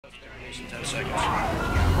10 seconds.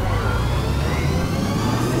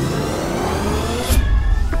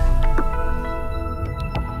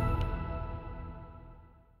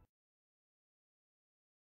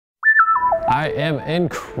 I am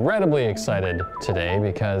incredibly excited today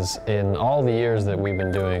because in all the years that we've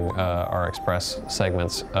been doing our Express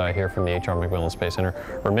segments here from the H.R. MacMillan Space Center,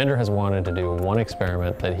 Raminder has wanted to do one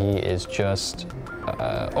experiment that he is just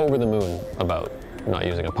over the moon about. Not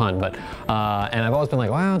using a pun, but, and I've always been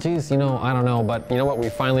like, well, geez, you know, I don't know, but you know what, we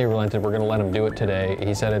finally relented, we're gonna let him do it today.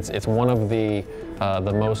 He said it's one of the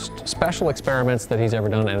most special experiments that he's ever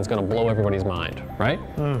done, and it's gonna blow everybody's mind, right?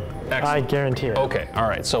 I guarantee it. Okay, all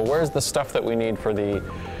right, so where's the stuff that we need for the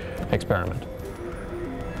experiment?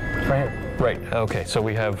 Right here. Right, okay, so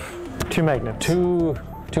we have Two magnets. two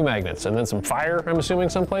magnets, and then some fire, I'm assuming,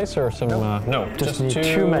 someplace, or some, no, Just need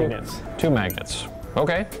two magnets. Two magnets,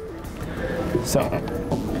 okay. So,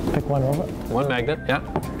 pick one over. One magnet, yeah.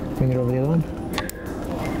 Bring it over the other one.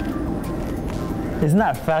 Isn't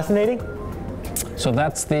that fascinating? So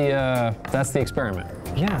that's the experiment.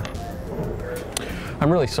 Yeah.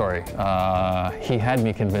 I'm really sorry. He had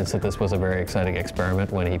me convinced that this was a very exciting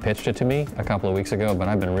experiment when he pitched it to me a couple of weeks ago, but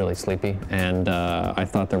I've been really sleepy, and I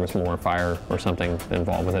thought there was more fire or something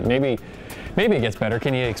involved with it. Maybe it gets better.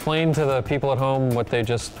 Can you explain to the people at home what they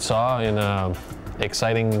just saw in a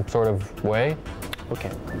exciting sort of way?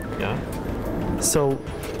 Okay. Yeah. So,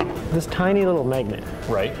 this tiny little magnet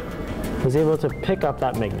Right. was able to pick up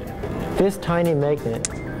that magnet. This tiny magnet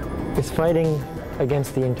is fighting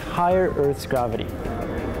against the entire Earth's gravity.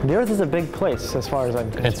 The Earth is a big place as far as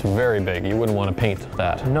I'm concerned. It's very big. You wouldn't want to paint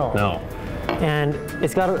that. No. No. And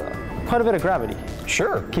it's got quite a bit of gravity.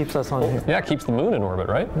 Sure. Keeps us on here. Yeah, it keeps the moon in orbit,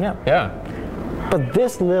 right? Yeah. Yeah. But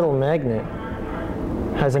this little magnet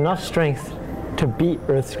has enough strength to beat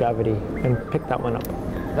Earth's gravity and pick that one up.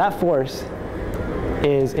 That force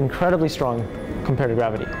is incredibly strong compared to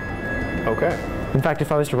gravity. Okay. In fact,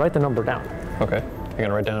 if I was to write the number down. Okay. You're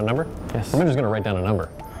gonna write down a number? Yes. I'm just gonna write down a number.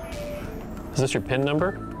 Is this your PIN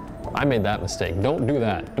number? I made that mistake. Don't do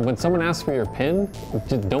that. When someone asks for your PIN,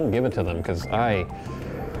 just don't give it to them, because I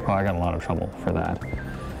got a lot of trouble for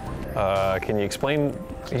that. Can you explain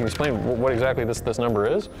what exactly this number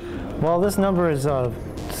is? Well, this number is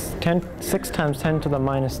 6 times 10 to the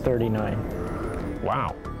minus 39.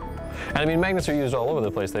 Wow. And I mean, magnets are used all over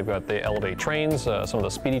the place. They elevate trains. Some of the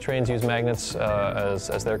speedy trains use magnets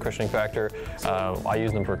as their cushioning factor. I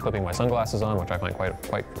use them for clipping my sunglasses on, which I find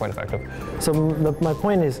quite effective. So my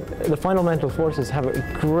point is, the fundamental forces have a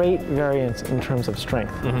great variance in terms of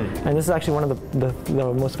strength. Mm-hmm. And this is actually one of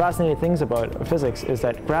the most fascinating things about physics, is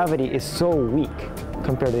that gravity is so weak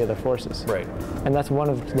compared to the other forces. Right. And that's one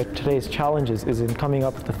of today's challenges, is in coming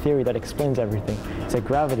up with a theory that explains everything. It's that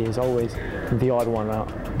gravity is always the odd one out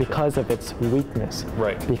because of its weakness.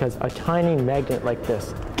 Right. Because a tiny magnet like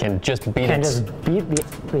this can just beat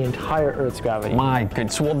the entire Earth's gravity. My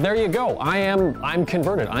goodness. Well, there you go. I'm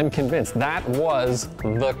converted. I'm convinced. That was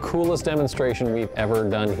the coolest demonstration we've ever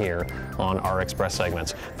done here on our Express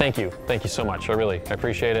segments. Thank you. Thank you so much. I really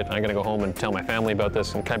appreciate it. I'm gonna go home and tell my family about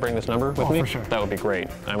this. And can I bring this number with me? For sure. That would be great.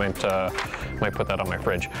 I might put that on my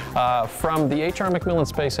fridge. From the H.R. MacMillan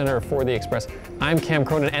Space Center for the Express, I'm Cam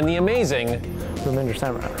Cronin, and the amazing Raminder,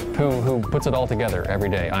 who puts it all together every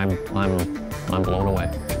day. I'm blown away.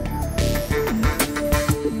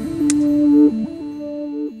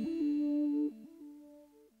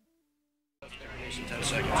 10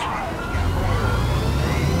 seconds.